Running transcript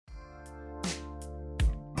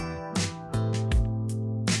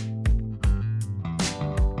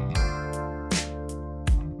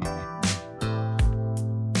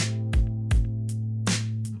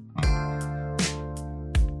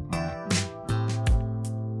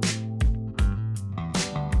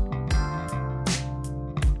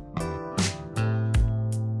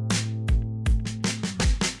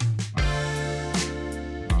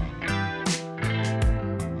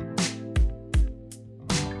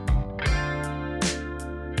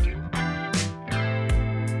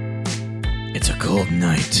It's a cold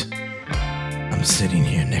night. I'm sitting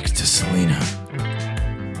here next to Selena.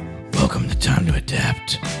 Welcome to Time to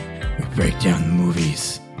Adapt. We break down the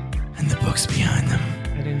movies and the books behind them.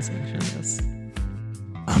 I didn't sanction this.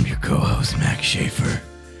 I'm your co-host, Max Schaefer.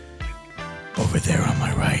 Over there on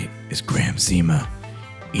my right is Graham Zima,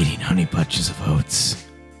 eating honey bunches of oats.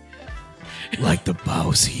 Like the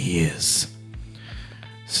boss he is.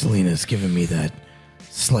 Selena's giving me that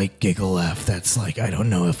slight giggle laugh that's like, I don't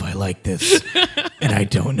know if I like this, and I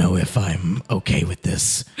don't know if I'm okay with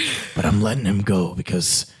this, but I'm letting him go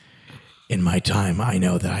because in my time, I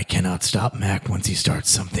know that I cannot stop Mac once he starts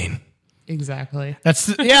something. Exactly. That's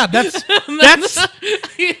an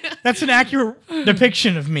accurate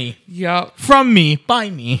depiction of me. Yep. From me, by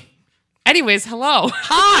me. Anyways, hello.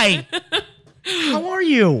 Hi. How are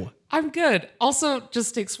you? I'm good. Also,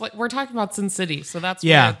 just to explain, we're talking about Sin City, so that's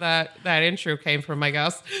Yeah. where that intro came from, I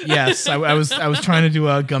guess. Yes, I was trying to do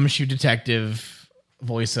a Gumshoe Detective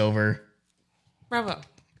voiceover. Bravo.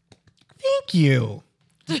 Thank you.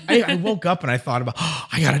 I woke up and I thought about,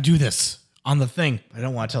 I gotta do this on the thing. I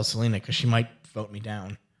don't want to tell Selena because she might vote me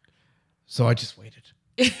down. So I just waited.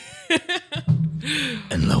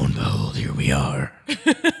 And lo and behold, here we are.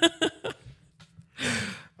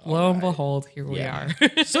 Lo and behold, here we are.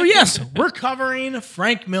 So yes, we're covering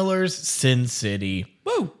Frank Miller's Sin City.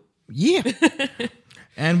 Woo! Yeah.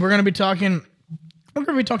 And we're gonna be talking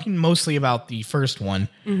mostly about the first one.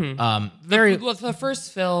 Mm-hmm. The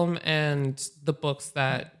first film and the books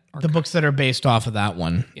that are books that are based off of that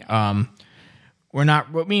one. Yeah. We're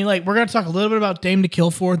gonna talk a little bit about Dame to Kill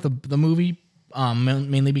For, the movie,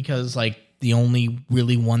 mainly because like the only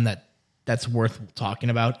really one that's worth talking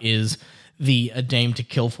about is the A Dame to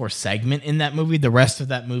Kill For segment in that movie. The rest of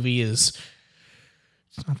that movie it's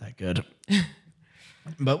not that good.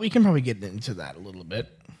 But we can probably get into that a little bit.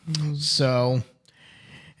 Mm-hmm. So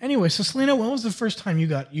anyway, so Selena, when was the first time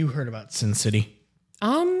you heard about Sin City?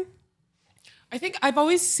 I think I've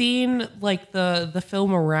always seen like the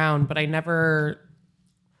film around, but I never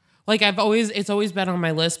like it's always been on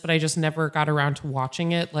my list, but I just never got around to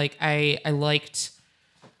watching it. Like I liked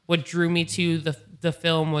what drew me to the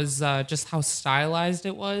film was just how stylized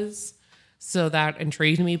it was. So that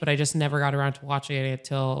intrigued me, but I just never got around to watching it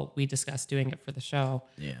until we discussed doing it for the show.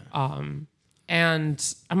 Yeah.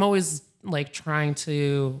 And I'm always like trying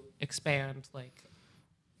to expand like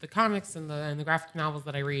the comics and the graphic novels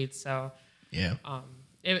that I read. So Yeah.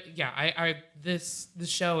 This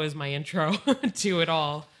show is my intro to it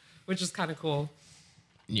all, which is kind of cool.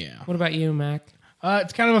 Yeah. What about you, Mac?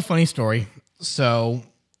 It's kind of a funny story. So,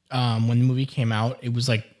 when the movie came out, it was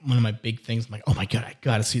like one of my big things. I'm like, oh my God, I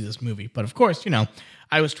got to see this movie. But of course,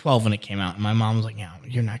 I was 12 when it came out, and my mom was like, no,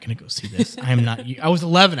 you're not going to go see this. I am not. I was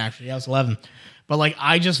 11, actually. I was 11. But like,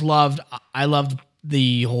 I loved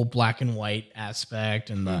the whole black and white aspect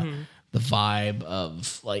and the vibe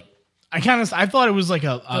of like, I thought it was like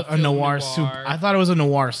a noir. I thought it was a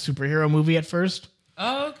noir superhero movie at first.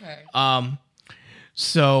 Oh, okay.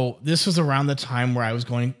 So this was around the time where I was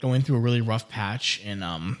going through a really rough patch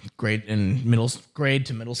in grade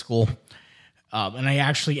to middle school, and I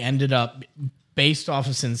actually ended up, based off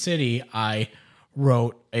of Sin City, I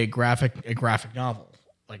wrote a graphic novel,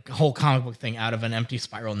 like a whole comic book thing out of an empty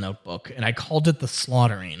spiral notebook, and I called it The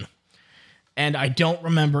Slaughtering. And I don't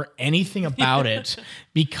remember anything about it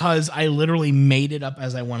because I literally made it up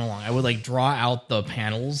as I went along. I would like draw out the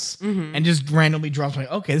panels and just randomly draw.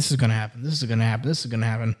 Like, okay, this is going to happen. This is going to happen. This is going to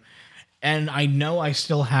happen. And I know I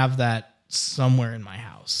still have that somewhere in my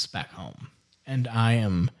house back home. And I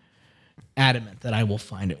am adamant that I will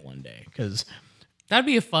find it one day because That'd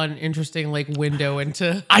be a fun, interesting like window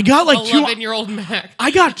into I got like 11-year-old Mac.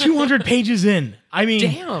 I got 200 pages in. I mean,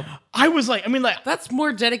 damn. I was like, That's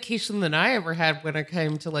more dedication than I ever had when it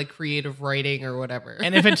came to like creative writing or whatever.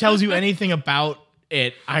 And if it tells you anything about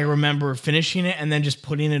it, I remember finishing it and then just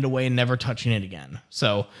putting it away and never touching it again.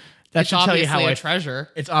 So that should tell you how a treasure.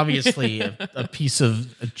 It's obviously a piece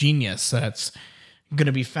of a genius that's going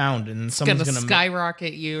to be found, and someone's going to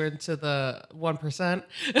skyrocket you into the 1%.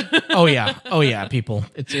 Oh yeah, people.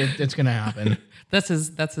 It's going to happen. That's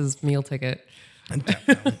his meal ticket.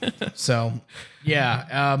 So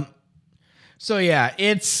yeah.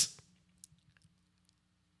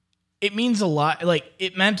 It means a lot. Like,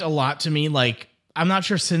 it meant a lot to me. Like, I'm not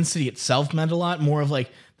sure Sin City itself meant a lot. More of like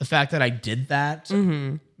the fact that I did that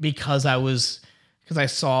because I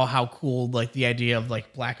saw how cool like the idea of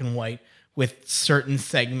like black and white with certain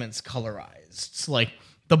segments colorized. So like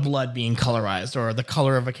the blood being colorized, or the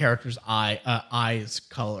color of a character's eyes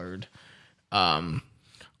colored, or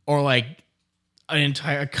like an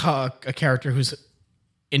entire a character whose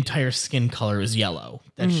entire skin color is yellow.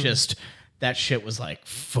 That's that shit was like,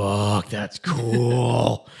 fuck, that's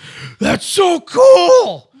cool. That's so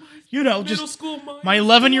cool. You know, Middle just school mind. my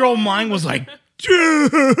 11-year-old mind was like,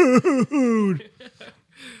 dude.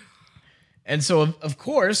 And so, of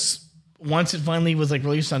course, once it finally was like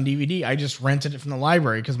released on DVD, I just rented it from the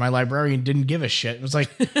library because my librarian didn't give a shit. It was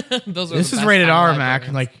like, Those are this the is best rated kind of R, Mac. librarians.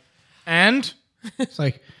 I'm like, and it's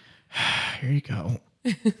like, here you go.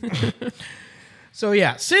 So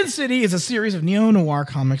yeah, Sin City is a series of neo-noir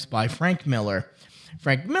comics by Frank Miller.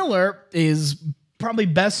 Frank Miller is probably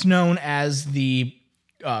best known as the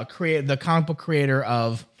comic book creator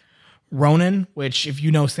of Ronin, which, if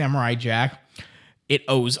you know Samurai Jack, it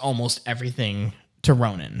owes almost everything to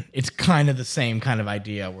Ronin. It's kind of the same kind of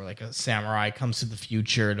idea where like a samurai comes to the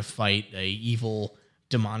future to fight a evil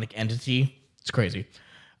demonic entity. It's crazy.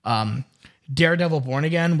 Daredevil Born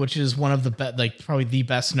Again, which is one of the probably the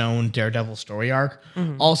best known Daredevil story arc,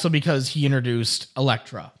 also because he introduced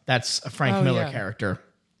Elektra. That's a Frank Miller character.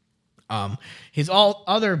 His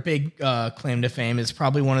other big claim to fame is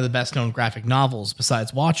probably one of the best known graphic novels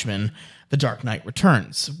besides Watchmen, The Dark Knight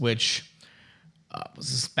Returns, which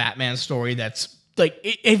was this Batman story that's like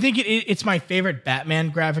I think it's my favorite Batman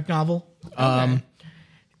graphic novel. Okay.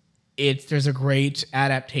 There's a great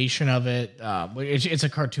adaptation of it. It's a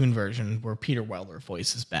cartoon version where Peter Weller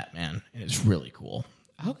voices Batman, and it's really cool.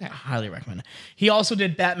 Okay. I highly recommend it. He also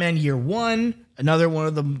did Batman Year One, another one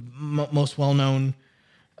of the most well-known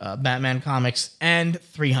Batman comics, and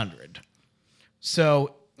 300.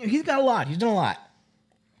 So he's got a lot. He's done a lot.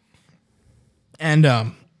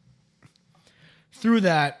 And through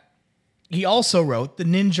that, he also wrote the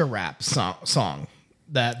Ninja Rap song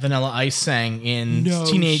that Vanilla Ice sang in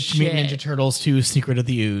Teenage Mutant Ninja Turtles 2: Secret of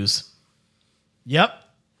the Ooze. Yep.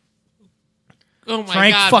 Oh my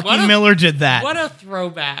Frank God. fucking Miller did that. What a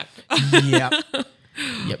throwback. Yep.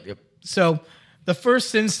 Yep. So the first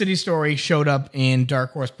Sin City story showed up in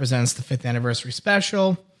Dark Horse Presents the 5th Anniversary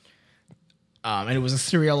Special. And it was a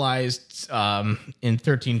serialized in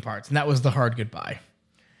 13 parts. And that was The Hard Goodbye.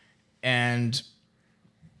 And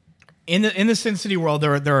in the Sin City world,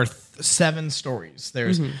 there are 7 stories.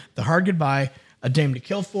 There's The Hard Goodbye, A Dame to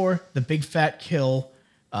Kill For, The Big Fat Kill,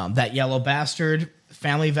 That Yellow Bastard,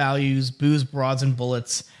 Family Values, Booze, Broads, and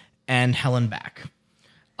Bullets, and Hell and Back.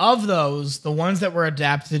 Of those, the ones that were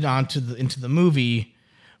adapted into the movie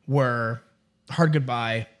were Hard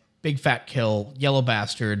Goodbye, Big Fat Kill, Yellow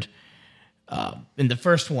Bastard, in the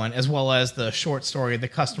first one, as well as the short story, The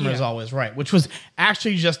Customer is Always Right, which was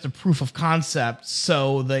actually just a proof of concept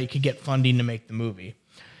so they could get funding to make the movie.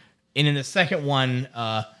 And in the second one,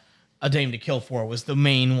 A Dame to Kill For was the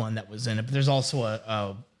main one that was in it. But there's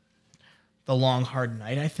also The Long Hard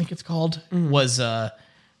Night, I think it's called, was a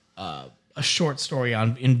short story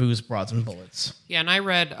in Booze, Broads, and Bullets. Yeah, and I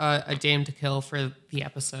read A Dame to Kill for the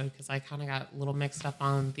episode because I kind of got a little mixed up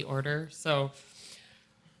on the order. So,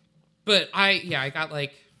 but I got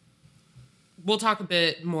like, we'll talk a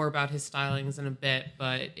bit more about his stylings in a bit,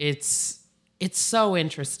 but it's so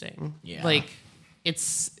interesting. Yeah. Like,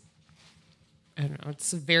 I don't know,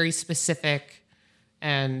 it's very specific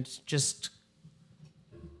and just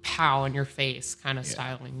pow in your face kind of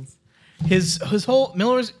stylings. His whole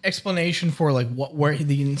Miller's explanation for like where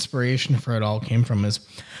the inspiration for it all came from is,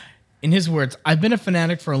 in his words, I've been a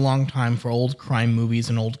fanatic for a long time for old crime movies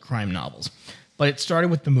and old crime novels, but it started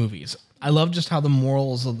with the movies. I love just how the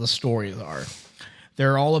morals of the stories are.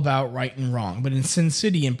 They're all about right and wrong, but in Sin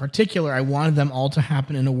City in particular, I wanted them all to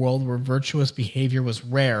happen in a world where virtuous behavior was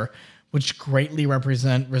rare, which greatly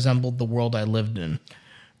resembled the world I lived in.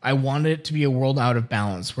 I wanted it to be a world out of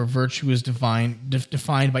balance, where virtue is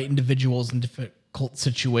defined by individuals in difficult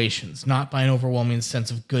situations, not by an overwhelming sense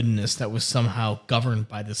of goodness that was somehow governed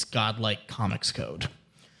by this godlike comics code.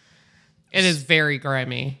 It is very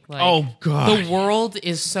grimy. Like, Oh, God. The world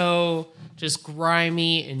is so just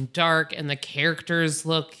grimy and dark, and the characters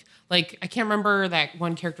look like, I can't remember that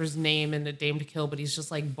one character's name in A Dame to Kill, but he's just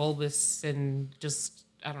like bulbous and just,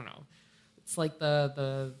 I don't know. It's like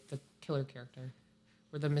the killer character,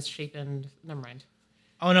 or the misshapen. Never mind.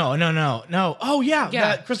 Oh, no. Oh, yeah.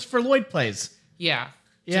 That Christopher Lloyd plays. Yeah.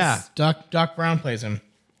 Yeah, Doc Brown plays him.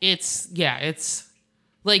 It's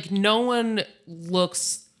like no one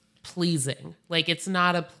looks pleasing. Like, it's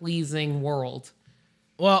not a pleasing world.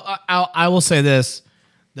 Well, I will say this.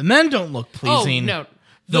 The men don't look pleasing. Oh, no.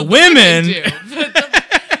 The women do.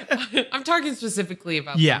 I'm talking specifically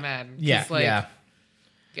about the men. Yeah,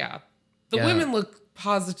 Yeah. The women look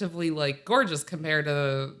positively like gorgeous compared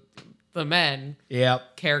to the men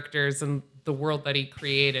characters and the world that he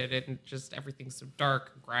created, and just everything's so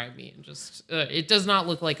dark and grimy and just it does not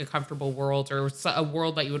look like a comfortable world or a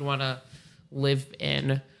world that you would want to live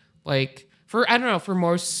in. Like, for I don't know, for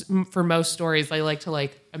most stories, I like to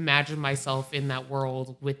like imagine myself in that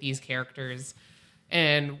world with these characters.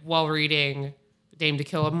 And while reading Dame to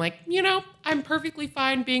Kill, I'm like, I'm perfectly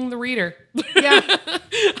fine being the reader. Yeah.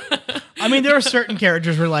 I mean, there are certain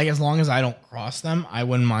characters where, like, as long as I don't cross them, I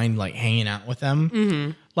wouldn't mind, like, hanging out with them.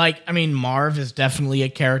 Mm-hmm. Like, I mean, Marv is definitely a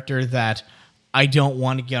character that I don't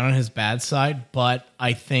want to get on his bad side, but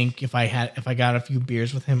I think if I got a few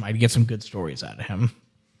beers with him, I'd get some good stories out of him.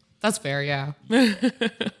 That's fair, yeah.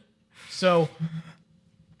 So,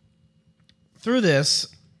 through this,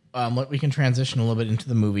 we can transition a little bit into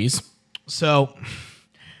the movies. So,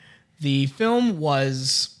 the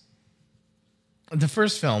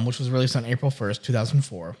first film, which was released on April 1st,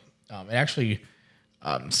 2004, it actually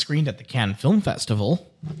screened at the Cannes Film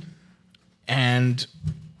Festival. And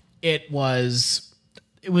it was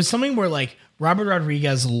something where, like, Robert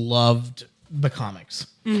Rodriguez loved the comics.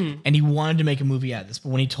 Mm-hmm. And he wanted to make a movie out of this. But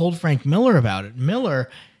when he told Frank Miller about it, Miller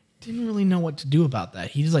didn't really know what to do about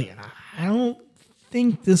that. He's like, I don't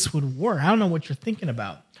think this would work. I don't know what you're thinking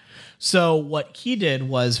about. So what he did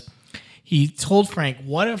was he told Frank,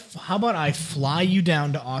 how about I fly you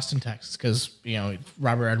down to Austin, Texas? Because,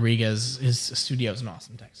 Robert Rodriguez, his studio's in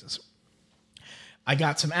Austin, Texas. I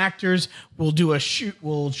got some actors. We'll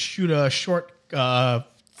shoot a short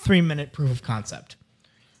 3-minute proof of concept.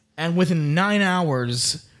 And within 9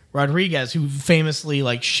 hours, Rodriguez, who famously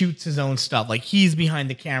like shoots his own stuff, like he's behind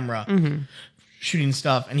the camera shooting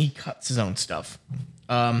stuff, and he cuts his own stuff.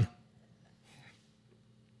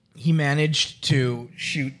 He managed to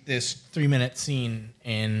shoot this 3-minute scene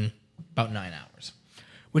in about 9 hours,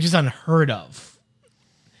 which is unheard of.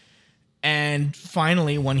 And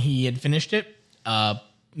finally, when he had finished it,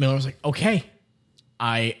 Miller was like, "Okay,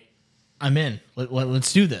 I'm in.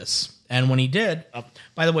 Let's do this." And when he did,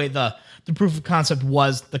 by the way, the proof of concept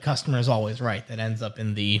was "the customer is always right" that ends up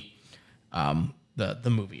in the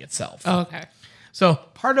movie itself. Oh, okay. So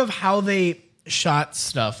part of how they shot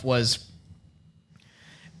stuff was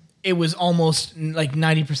it was almost like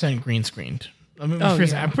 90% green screened. I'm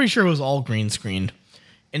pretty sure it was all green screened,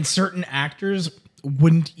 and certain actors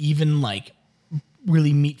wouldn't even like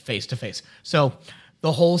really meet face to face. So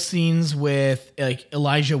the whole scenes with like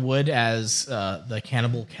Elijah Wood as the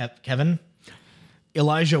cannibal Kevin,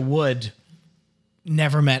 Elijah Wood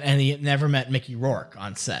never met Mickey Rourke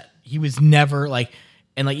on set. He was never like,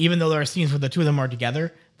 and like even though there are scenes where the two of them are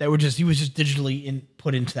together, he was just digitally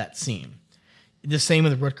put into that scene. The same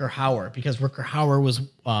with Rutger Hauer, because Rutger Hauer was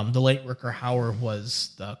the late Rutger Hauer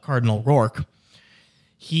was the Cardinal Rourke.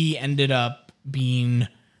 He ended up being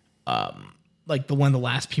like one of the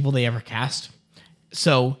last people they ever cast.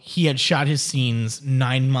 So he had shot his scenes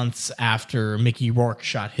 9 months after Mickey Rourke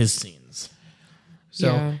shot his scenes.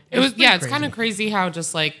 So it's kind of crazy how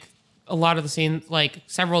just like a lot of the scenes, like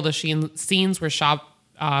several of the scenes were shot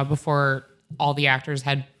before all the actors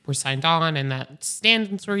were signed on, and that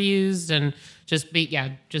stand-ins were used, and just being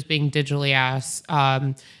digitally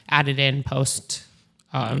added in post.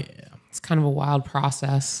 It's kind of a wild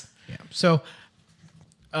process. Yeah. So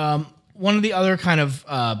one of the other kind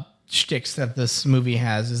of shticks that this movie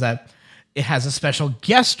has is that it has a special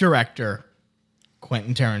guest director,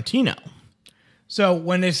 Quentin Tarantino. So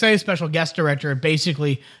when they say special guest director,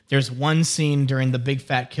 basically there's one scene during the big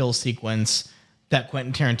fat kill sequence that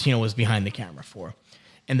Quentin Tarantino was behind the camera for.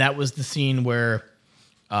 And that was the scene where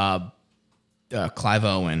Clive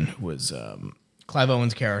Owen was Clive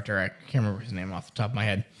Owen's character. I can't remember his name off the top of my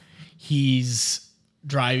head. He's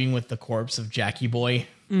driving with the corpse of Jackie Boy.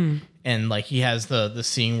 And like he has the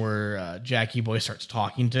scene where Jackie Boy starts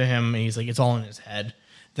talking to him, and he's like, it's all in his head.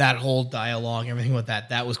 That whole dialogue, everything with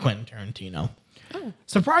that was Quentin Tarantino. Oh.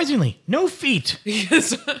 Surprisingly, no feet.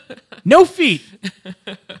 No feet.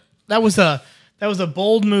 That was a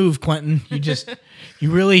bold move, Quentin. He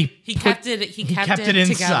really kept it inside.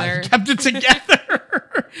 Together. Kept it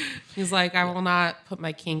together. He's like, I will not put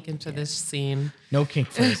my kink into this scene. No kink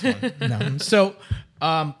for this one. No. So,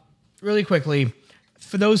 really quickly,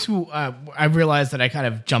 for those who I realized that I kind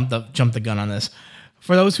of jumped the gun on this.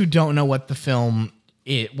 For those who don't know what the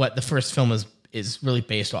first film is really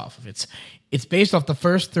based off of, it's based off the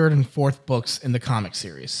first, third, and fourth books in the comic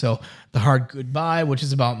series. So, The Hard Goodbye, which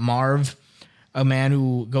is about Marv, a man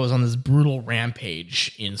who goes on this brutal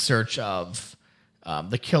rampage in search of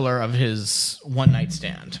the killer of his one-night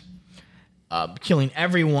stand, killing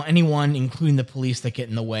anyone, including the police that get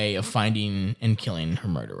in the way of finding and killing her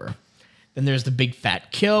murderer. Then there's The Big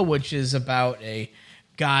Fat Kill, which is about a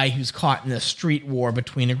guy who's caught in a street war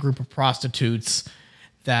between a group of prostitutes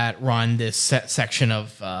that run this section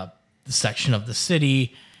of the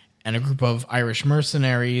city and a group of Irish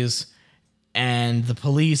mercenaries, and the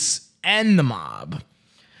police and the mob.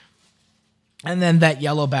 And then That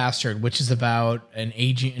Yellow Bastard, which is about an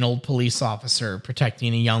old police officer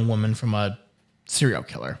protecting a young woman from a serial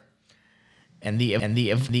killer. And the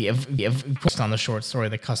twist on the short story,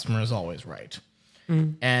 The Customer is Always Right.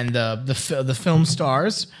 And the film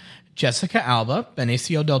stars Jessica Alba,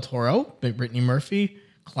 Benicio del Toro, Brittany Murphy,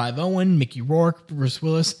 Clive Owen, Mickey Rourke, Bruce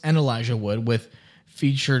Willis, and Elijah Wood, with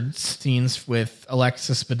featured scenes with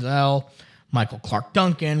Alexis Bledel, Michael Clark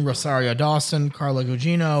Duncan, Rosario Dawson, Carla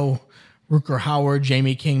Gugino, Rutger Hauer,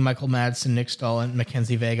 Jamie King, Michael Madsen, Nick Stahl, and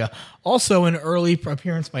Mackenzie Vega. Also, an early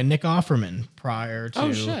appearance by Nick Offerman prior to.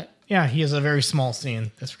 Oh shit! Yeah, he has a very small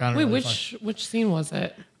scene. That's kind of Wait, really fun. which scene was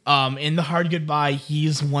it? In The Hard Goodbye,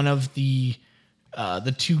 he's one of the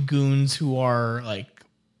two goons who are like,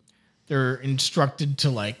 they're instructed to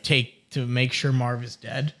like to make sure Marv is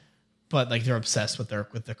dead, but like they're obsessed with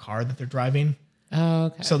the car that they're driving. Oh,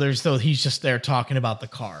 okay. So he's just there talking about the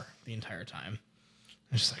car the entire time.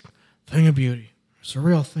 It's just like, thing of beauty. It's a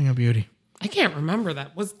real thing of beauty. I can't remember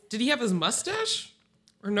that. Did he have his mustache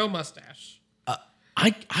or no mustache?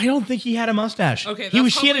 I don't think he had a mustache. Okay, he had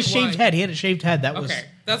a probably shaved why. head. He had a shaved head. That was Okay,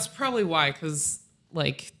 that's probably why, because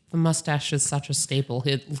like the mustache is such a staple.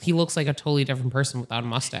 He looks like a totally different person without a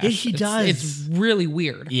mustache. Yeah, he does. It's really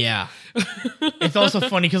weird. Yeah. It's also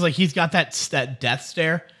funny because like he's got that death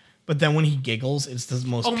stare, but then when he giggles, it's the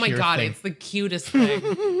most. Oh my pure god, thing. it's the cutest thing.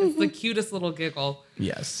 It's the cutest little giggle.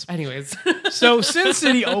 Yes. Anyways, So Sin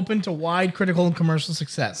City opened to wide critical and commercial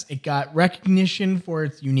success. It got recognition for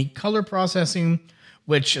its unique color processing,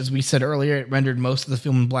 which, as we said earlier, it rendered most of the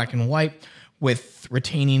film in black and white, with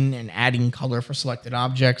retaining and adding color for selected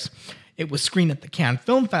objects. It was screened at the Cannes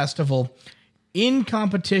Film Festival in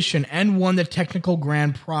competition and won the technical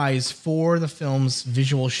grand prize for the film's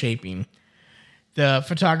visual shaping. The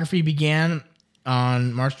photography began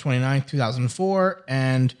on March 29, 2004,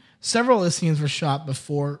 and several of the scenes were shot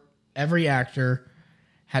before every actor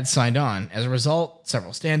had signed on. As a result,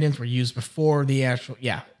 several stand-ins were used before the actual...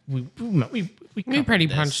 Yeah, we we pretty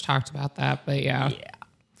this. much talked about that, but yeah.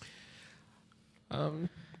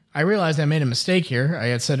 I realized I made a mistake here. I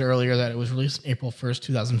had said earlier that it was released April 1st,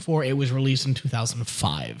 2004. It was released in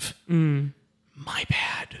 2005. My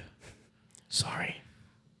bad. Sorry.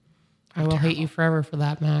 I will hate you forever for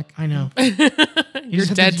that, Mac. I know. You're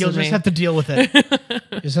dead to You'll me. just have to deal with it.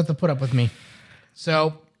 You just have to put up with me.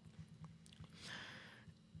 So,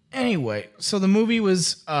 anyway, so the movie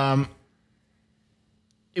was...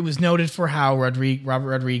 it was noted for how Robert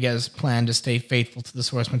Rodriguez planned to stay faithful to the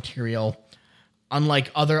source material, unlike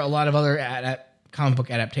a lot of other comic book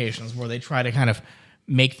adaptations where they try to kind of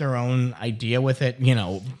make their own idea with it. You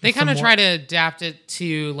know, They kind of try to adapt it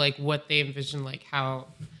to like what they envision, like how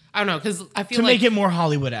I don't know, because I feel to like make it more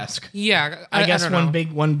Hollywood-esque. yeah. I guess don't one know.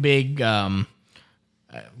 big one that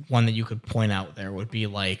you could point out there would be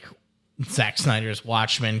like Zack Snyder's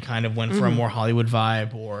Watchmen kind of went for a more Hollywood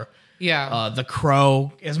vibe, or Yeah. The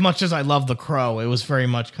Crow. As much as I love The Crow, it was very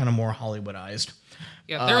much kind of more Hollywoodized.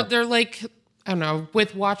 Yeah, they're like, I don't know,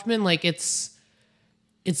 with Watchmen, like it's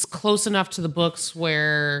close enough to the books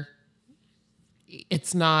where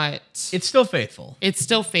it's not. It's still faithful. It's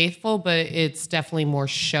still faithful, but it's definitely more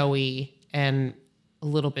showy and a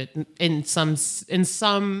little bit in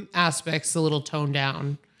some aspects a little toned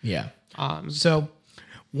down. Yeah. So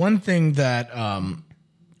one thing that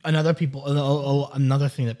another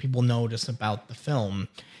thing that people notice about the film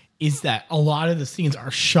is that a lot of the scenes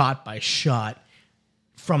are shot by shot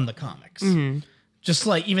from the comics. Just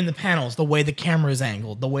like even the panels, the way the camera is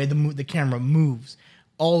angled, the way the camera moves,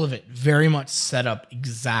 all of it very much set up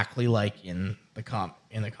exactly like in the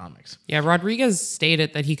comics. Yeah, Rodriguez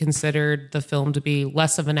stated that he considered the film to be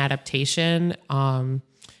less of an adaptation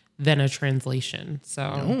than a translation. So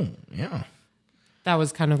Oh, yeah. that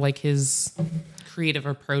was kind of like his creative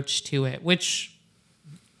approach to it, which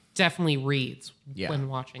definitely reads when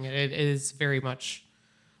watching it. It is very much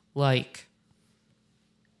like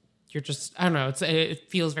you're just, I don't know, it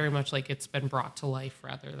feels very much like it's been brought to life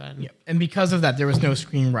rather than... Yeah. And because of that, there was no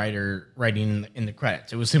screenwriter writing in the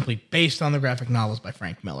credits. It was simply based on the graphic novels by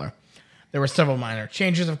Frank Miller. There were several minor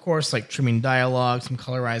changes, of course, like trimming dialogue, some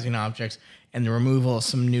colorizing objects, and the removal of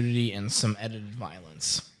some nudity and some edited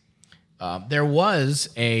violence. There was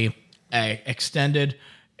a extended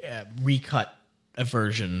recut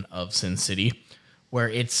version of Sin City where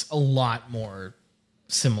it's a lot more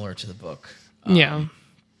similar to the book. Yeah.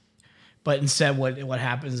 But instead, what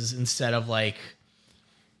happens is instead of like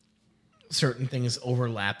certain things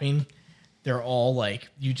overlapping, they're all like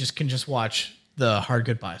you can just watch the Hard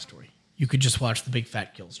Goodbye story. You could just watch the Big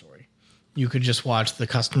Fat Kill story. You could just watch the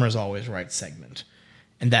Customer's Always Right segment,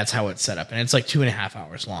 And that's how it's set up. And it's like 2.5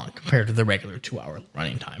 hours long compared to the regular 2-hour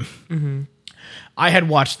running time. I had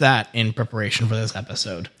watched that in preparation for this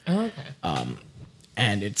episode. Oh, okay.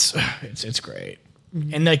 And it's great.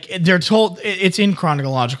 And like they're told it's in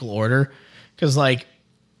chronological order because like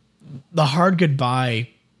the Hard Goodbye,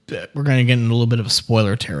 we're going to get into a little bit of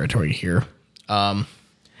spoiler territory here. The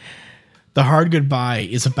Hard Goodbye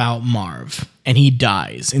is about Marv, and he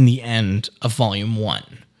dies in the end of Volume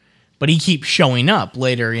 1. But he keeps showing up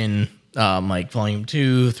later in like Volume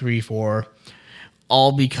 2, 3, 4,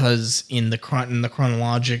 all because in the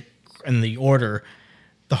chronologic in the order,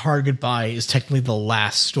 The Hard Goodbye is technically the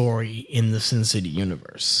last story in the Sin City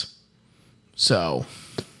universe. So,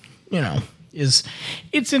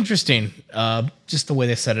 it's interesting, just the way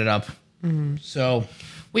they set it up. So,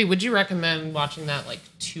 wait, would you recommend watching that like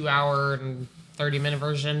 2-hour and 30-minute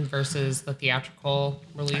version versus the theatrical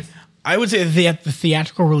release? I would say the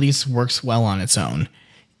theatrical release works well on its own.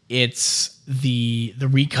 It's the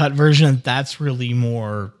recut version that's really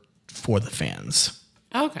more for the fans.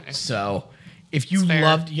 Okay. So if you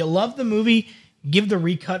love the movie, give the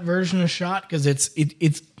recut version a shot because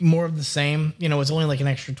it's more of the same. It's only like an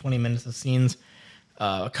extra 20 minutes of scenes,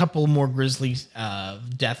 a couple more grisly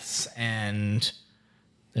deaths, and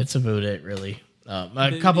that's about it really.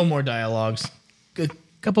 A couple more dialogues.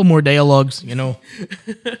 Couple more dialogues,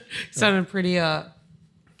 Sounded pretty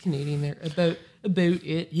Canadian there. About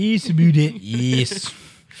it. Yes, about it. Yes.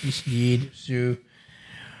 Yes, indeed. So,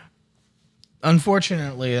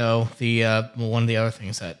 unfortunately, though, one of the other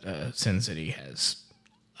things that Sin City has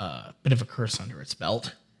a bit of a curse under its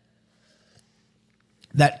belt.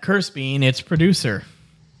 That curse being its producer,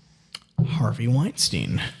 Harvey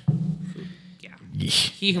Weinstein. Yeah.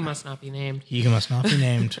 He who must not be named. He who must not be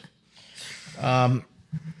named.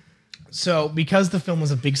 So, because the film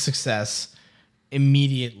was a big success,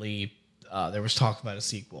 immediately there was talk about a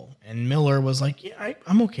sequel. And Miller was like, yeah,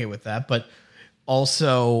 I'm okay with that. But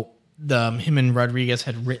also, him and Rodriguez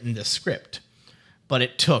had written the script. But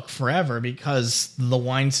it took forever because the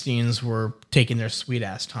Weinsteins were taking their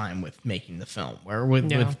sweet-ass time with making the film, or with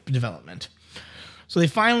development. So they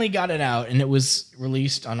finally got it out, and it was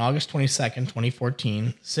released on August 22nd,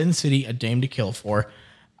 2014, Sin City, A Dame to Kill For.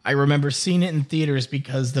 I remember seeing it in theaters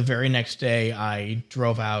because the very next day I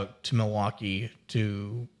drove out to Milwaukee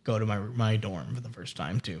to go to my dorm for the first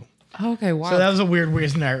time too. Okay, wow. So that was a weird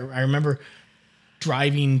reason. I remember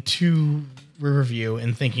driving to Riverview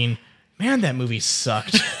and thinking, man, that movie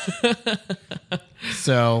sucked.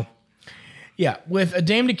 So, yeah, with A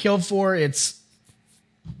Dame to Kill For, it's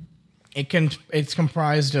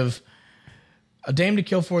comprised of A Dame to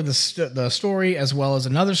Kill For, the story, as well as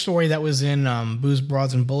another story that was in Booze,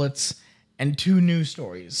 Broads, and Bullets, and 2 new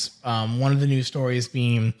stories. One of the new stories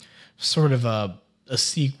being sort of a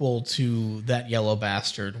sequel to That Yellow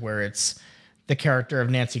Bastard, where it's the character of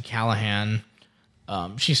Nancy Callahan.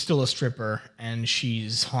 She's still a stripper, and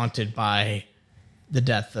she's haunted by the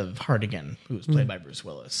death of Hartigan, who was played by Bruce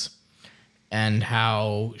Willis, and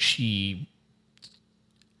how she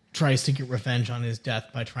tries to get revenge on his death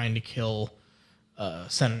by trying to kill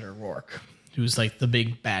Senator Rourke, who's like the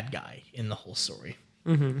big bad guy in the whole story.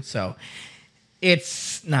 So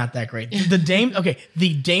it's not that great. The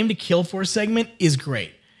Dame to Kill For segment is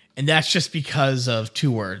great, and that's just because of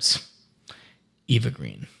 2 words: Eva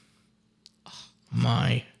Green. Oh,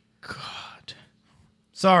 my God.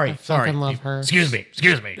 Sorry. I love her. Excuse me.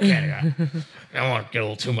 I don't want to get a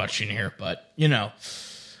little too much in here, but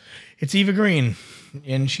it's Eva Green.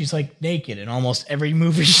 And she's like naked in almost every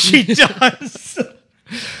movie she does.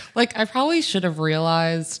 Like, I probably should have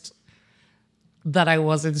realized that I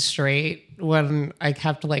wasn't straight when I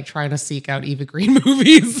kept like trying to seek out Eva Green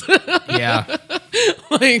movies. Yeah.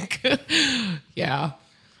 Yeah.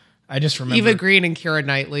 I just remember Eva Green and Keira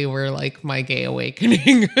Knightley were like my gay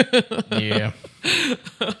awakening. Yeah.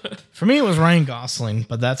 For me, it was Ryan Gosling,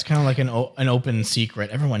 but that's kind of like an open secret.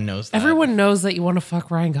 Everyone knows that. Everyone knows that you want to fuck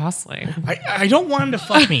Ryan Gosling. I don't want him to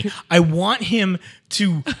fuck me. I want him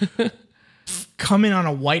to come in on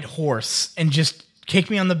a white horse and just kick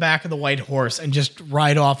me on the back of the white horse and just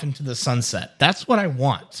ride off into the sunset. That's what I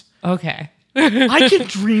want. Okay. I can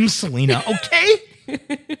dream, Selena, okay?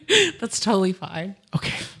 That's totally fine.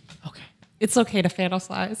 Okay. It's okay to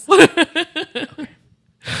fantasize. Okay.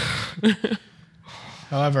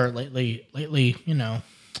 However, lately,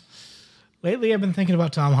 I've been thinking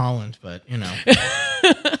about Tom Holland, but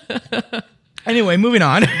Anyway, moving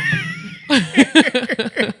on.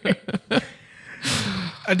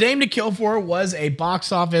 A Dame to Kill For was a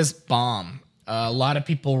box office bomb. A lot of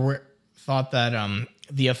people thought that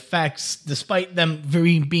the effects, despite them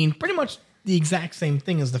being pretty much the exact same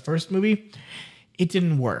thing as the first movie, it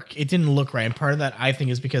didn't work. It didn't look right. And part of that, I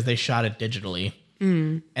think, is because they shot it digitally.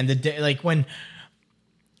 And like when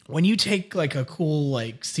you take like a cool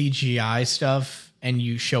like CGI stuff and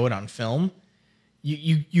you show it on film,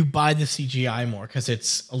 you buy the CGI more because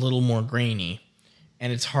it's a little more grainy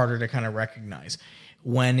and it's harder to kind of recognize.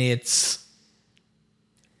 When it's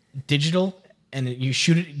digital and you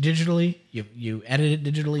shoot it digitally, you edit it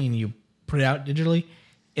digitally and you put it out digitally,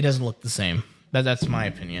 it doesn't look the same. That's my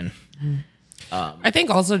opinion. I think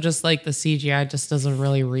also just like the CGI just doesn't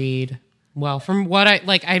really read well. From what I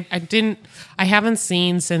haven't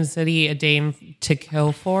seen Sin City: A Dame to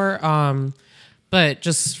Kill For, but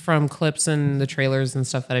just from clips and the trailers and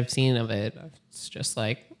stuff that I've seen of it, it's just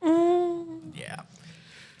like, Yeah.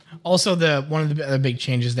 Also, one of the other big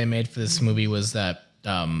changes they made for this movie was that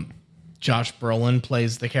Josh Brolin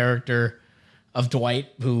plays the character of Dwight,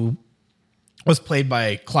 who was played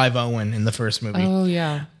by Clive Owen in the first movie. oh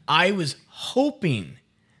yeah, I was hoping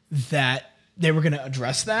that they were going to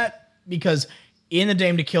address that, because in A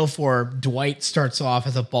Dame to Kill For, Dwight starts off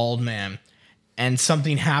as a bald man, and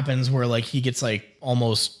something happens where like he gets like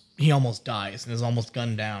he almost dies and is almost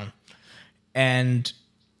gunned down, and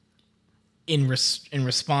in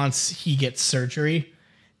response he gets surgery,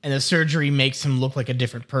 and the surgery makes him look like a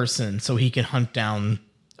different person, so he can hunt down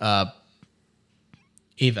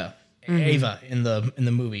Ava in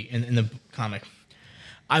the movie in the comic.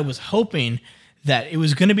 I was hoping that it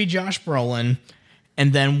was going to be Josh Brolin,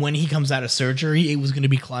 and then when he comes out of surgery, it was going to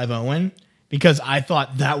be Clive Owen, because I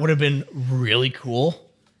thought that would have been really cool,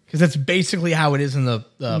 because that's basically how it is in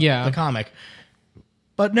the comic.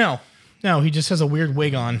 But no, he just has a weird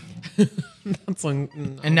wig on, that's like,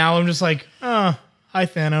 no. and now I'm just like, oh, hi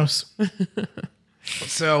Thanos.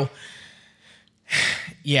 So.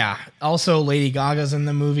 Yeah. Also, Lady Gaga's in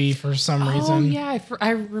the movie for some reason. Oh yeah, I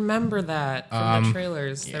remember that from the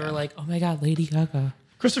trailers. They were like, "Oh my god, Lady Gaga."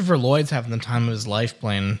 Christopher Lloyd's having the time of his life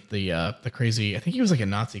playing the crazy. I think he was like a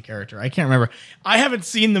Nazi character. I can't remember. I haven't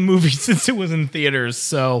seen the movie since it was in theaters,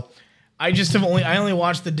 so I only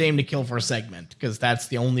watched the Dame to Kill For segment, because that's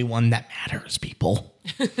the only one that matters, people.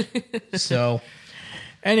 So.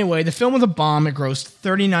 Anyway, the film was a bomb. It grossed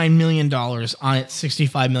 $39 million on its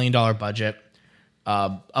 $65 million budget.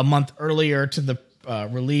 A month earlier to the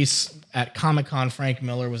release at Comic-Con, Frank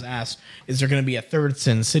Miller was asked, is there going to be a third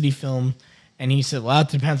Sin City film? And he said, well, it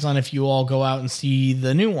depends on if you all go out and see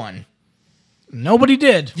the new one. Nobody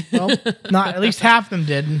did. Well, not at least half of them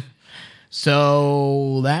did.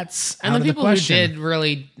 So that's and out the of people the who question. did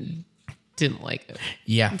really didn't like it.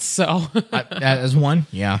 Yeah. So As one,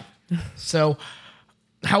 yeah. So,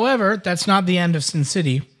 however, that's not the end of Sin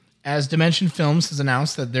City, as Dimension Films has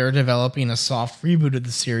announced that they're developing a soft reboot of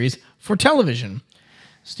the series for television.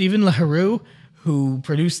 Stephen LaHaru, who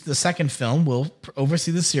produced the second film, will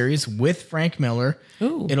oversee the series with Frank Miller.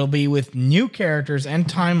 Ooh. It'll be with new characters and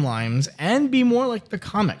timelines, and be more like the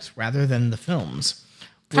comics rather than the films.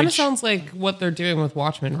 kind of sounds like what they're doing with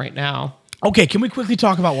Watchmen right now. Okay, can we quickly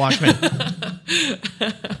talk about Watchmen?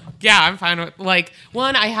 Yeah, I'm fine with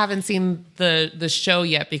one. I haven't seen the show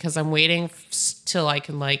yet because I'm waiting till I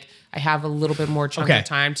can I have a little bit more chunk of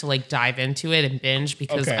time to dive into it and binge,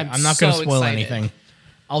 because I'm not going to spoil anything.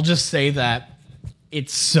 I'll just say that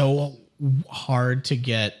it's so hard to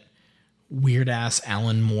get weird ass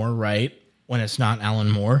Alan Moore right when it's not Alan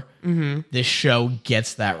Moore. Mm-hmm. This show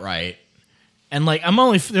gets that right. And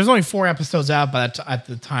there's only 4 episodes out at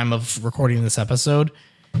the time of recording this episode.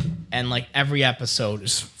 And every episode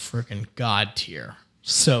is freaking god tier.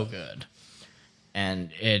 So good.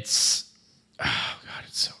 And it's, oh God,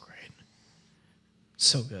 it's so great.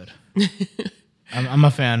 So good. I'm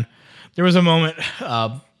a fan. There was a moment,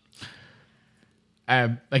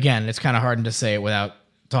 again, it's kind of hard to say it without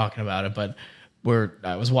talking about it, but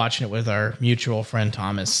I was watching it with our mutual friend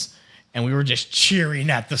Thomas, and we were just cheering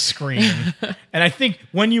at the screen. And I think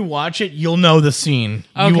when you watch it, you'll know the scene.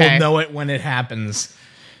 Okay. You will know it when it happens.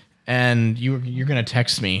 And you're going to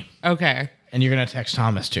text me. Okay. And you're going to text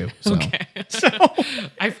Thomas too. So. Okay. So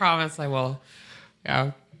I promise I will.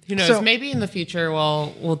 Yeah. Who knows? Maybe in the future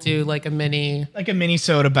we'll do a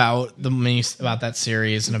mini-sode about that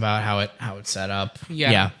series and about how it's set up.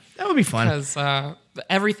 Yeah. That would be fun. Because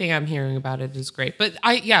everything I'm hearing about it is great. But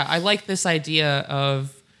I like this idea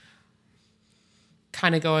of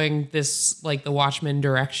kind of going this the Watchmen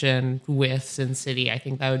direction with Sin City. I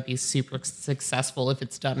think that would be super successful if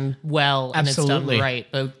it's done well and Absolutely. It's done right.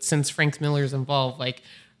 But since Frank Miller's involved,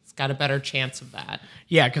 it's got a better chance of that.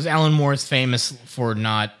 Yeah, because Alan Moore is famous for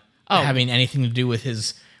not having anything to do with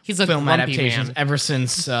his film adaptations ever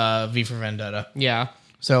since V for Vendetta. Yeah.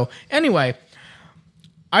 So anyway,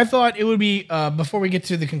 I thought it would be before we get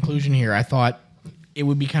to the conclusion here, I thought it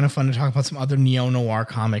would be kind of fun to talk about some other neo-noir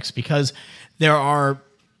comics because there are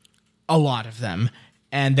a lot of them,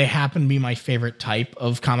 and they happen to be my favorite type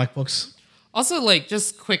of comic books. Also, like,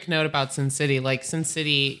 just quick note about Sin City. Like, Sin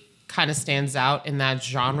City kind of stands out in that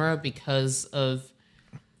genre because of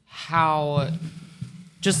how,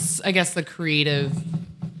 just, I guess, the creative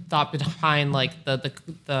thought behind, like,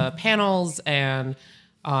 the panels and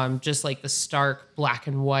just, like, the stark black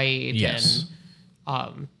and white. Yes.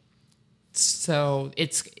 And so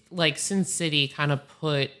it's, like, Sin City kind of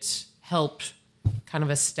helped kind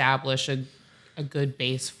of establish a good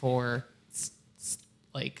base for,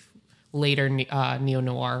 like, later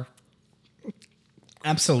neo-noir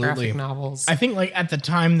Absolutely. graphic novels. I think like at the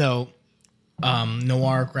time though,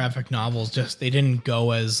 noir graphic novels they didn't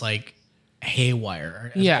go as like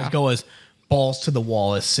haywire. As go as balls to the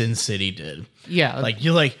wall as Sin City did. Yeah.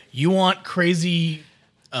 You want crazy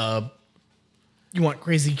camera, you want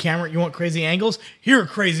crazy angles? Here are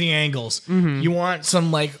crazy angles. Mm-hmm. You want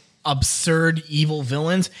some like absurd evil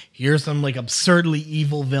villains? Here's some like absurdly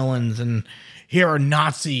evil villains, and here are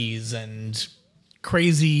Nazis and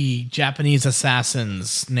crazy Japanese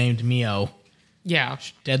assassins named Mio. Yeah.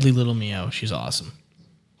 Deadly little Mio. She's awesome.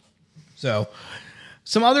 So,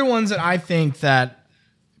 some other ones that I think that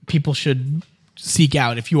people should seek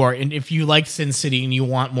out if you like Sin City and you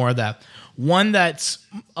want more of that. One that's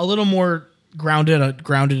a little more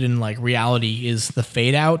grounded in like reality is The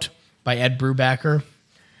Fade Out by Ed Brubaker.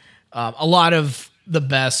 A lot of the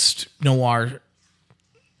best noir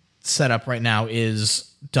setup right now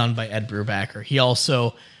is done by Ed Brubaker. He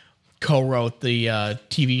also co-wrote the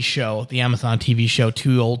TV show, the Amazon TV show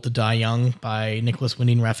Too Old to Die Young by Nicholas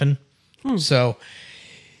Winding Refn. So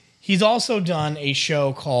he's also done a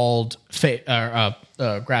show called a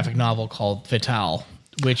graphic novel called Fatale,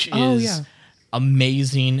 which is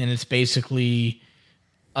amazing, and it's basically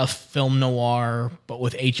a film noir but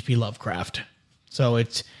with H.P. Lovecraft. So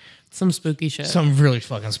it's some spooky shit. Some really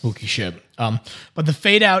fucking spooky shit. But The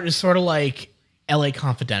Fade Out is sort of like LA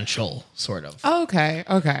Confidential, sort of. Oh, okay.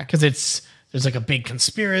 Because there's like a big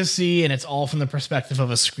conspiracy, and it's all from the perspective of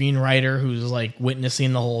a screenwriter who's like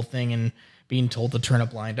witnessing the whole thing and being told to turn a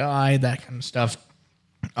blind eye, that kind of stuff.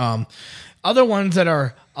 Other ones that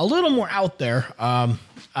are a little more out there,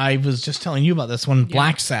 I was just telling you about this one,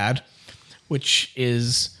 Black Sad, which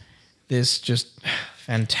is this just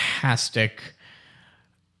fantastic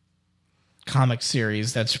comic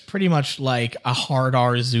series that's pretty much like a hard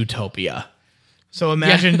R Zootopia. So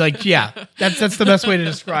imagine that's the best way to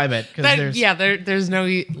describe it. There's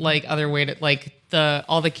no like other way to like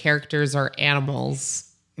all the characters are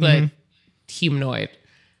animals, but humanoid.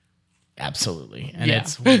 Absolutely. And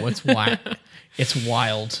it's wild. It's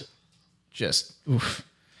wild. Just oof.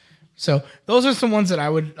 So those are some ones that I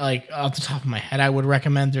would like off the top of my head I would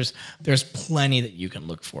recommend. There's plenty that you can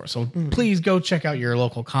look for. So please go check out your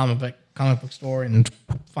local comic book store and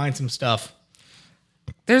find some stuff.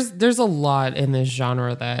 There's a lot in this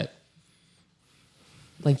genre that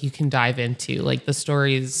like you can dive into. Like the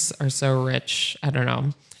stories are so rich. I don't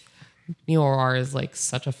know. Neo-noir is like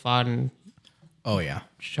such a fun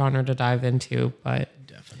genre to dive into, but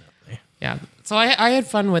definitely. Yeah. So I had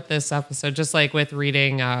fun with this episode, just like with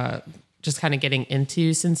reading, just kind of getting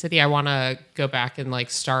into Sin City. I want to go back and like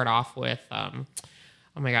start off with, oh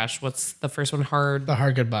my gosh, what's the first one? The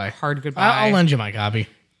Hard Goodbye. Hard Goodbye. I'll lend you my copy.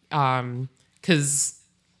 Because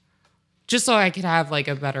just so I could have like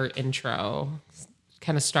a better intro,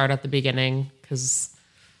 kind of start at the beginning.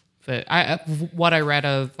 But what I read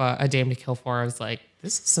of A Dame to Kill For, I was like,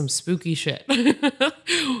 this is some spooky shit.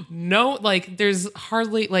 No, like there's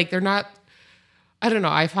hardly like they're not. I don't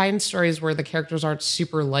know. I find stories where the characters aren't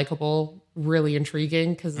super likable really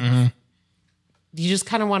intriguing because you just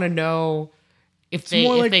kind of want to know if it's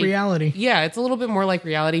more like reality. Yeah, it's a little bit more like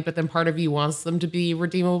reality, but then part of you wants them to be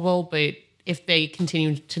redeemable, but if they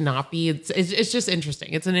continue to not be, it's just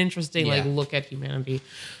interesting. It's an interesting like look at humanity.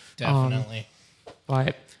 Definitely.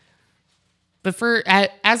 But for an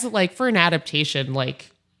adaptation,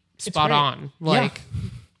 like spot on. Like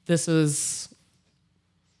this is,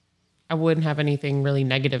 I wouldn't have anything really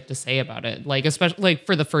negative to say about it. Like especially like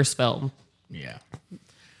for the first film. Yeah.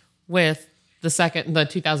 With the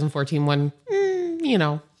 2014 one, you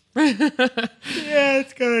know.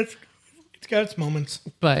 It's got its moments.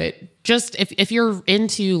 But just if you're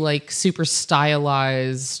into like super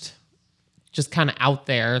stylized, just kind of out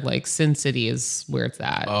there, like Sin City is where it's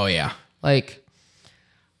at. Oh yeah. Like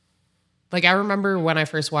I remember when I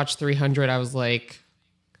first watched 300, I was like,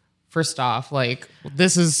 first off, like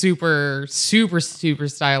this is super, super, super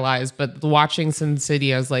stylized. But watching Sin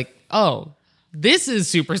City, I was like, oh, This is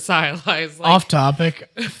super stylized. Like, Off topic,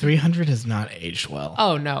 300 has not aged well.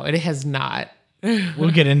 oh no, it has not.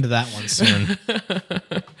 We'll get into that one soon.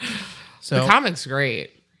 So The comic's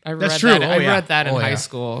great. I read That's true. that. Oh, I yeah. read that in Oh, high yeah.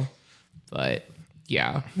 school, but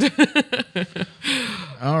yeah.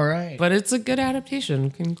 all right. But it's a good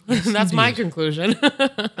adaptation. That's my conclusion.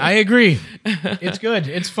 I agree. It's good.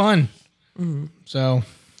 It's fun. So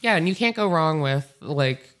Yeah, and you can't go wrong with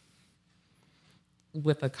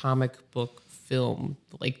a comic book film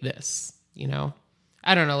like this, you know?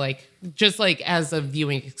 I don't know, like just like as a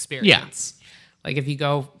viewing experience. Like if you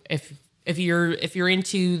go if you're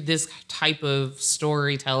into this type of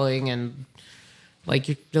storytelling and like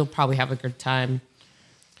you'll probably have a good time.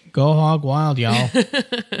 go hog wild, y'all.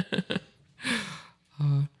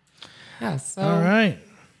 Yeah, so All right.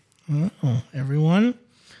 Well, everyone.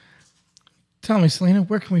 Tell me, Selena,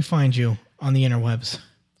 where can we find you on the interwebs?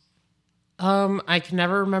 I can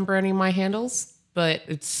never remember any of my handles, but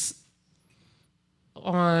it's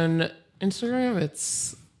on Instagram.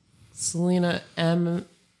 It's Selena M.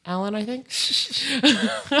 Allen, I think.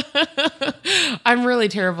 I'm really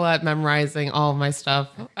terrible at memorizing all of my stuff.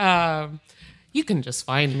 You can just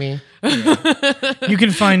find me. You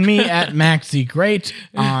can find me at MaxZGreat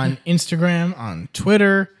on Instagram, on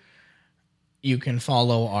Twitter. You can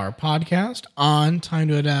follow our podcast on Time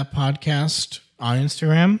to Adapt Podcast on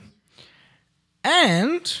Instagram.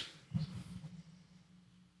 And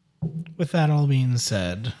with that all being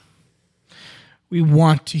said, we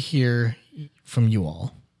want to hear from you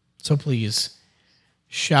all. So please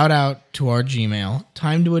shout out to our Gmail,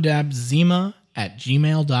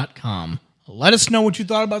 timetoadaptzima@gmail.com. Let us know what you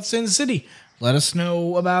thought about Sin City. Let us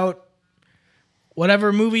know about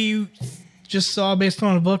whatever movie you just saw based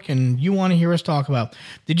on a book and you want to hear us talk about.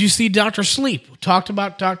 Did you see Dr. Sleep? We talked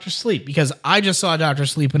about Dr. Sleep because I just saw Dr.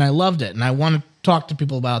 Sleep and I loved it. And I want to talk to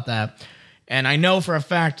people about that. And I know for a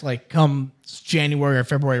fact, like come January or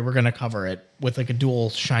February, we're going to cover it with like a dual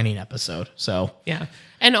Shining episode. So Yeah.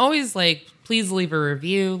 And always please leave a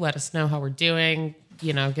review. Let us know how we're doing.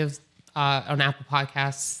 You know, give on Apple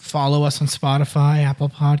Podcasts. follow us on Spotify, Apple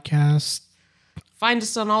Podcasts, Find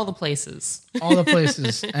us on all the places. all the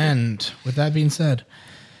places. And with that being said,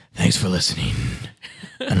 thanks for listening.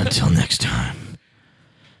 And until next time,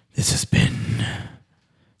 this has been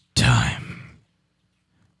Time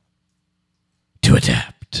to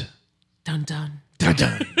Adapt. Dun dun. Dun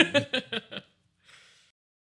dun.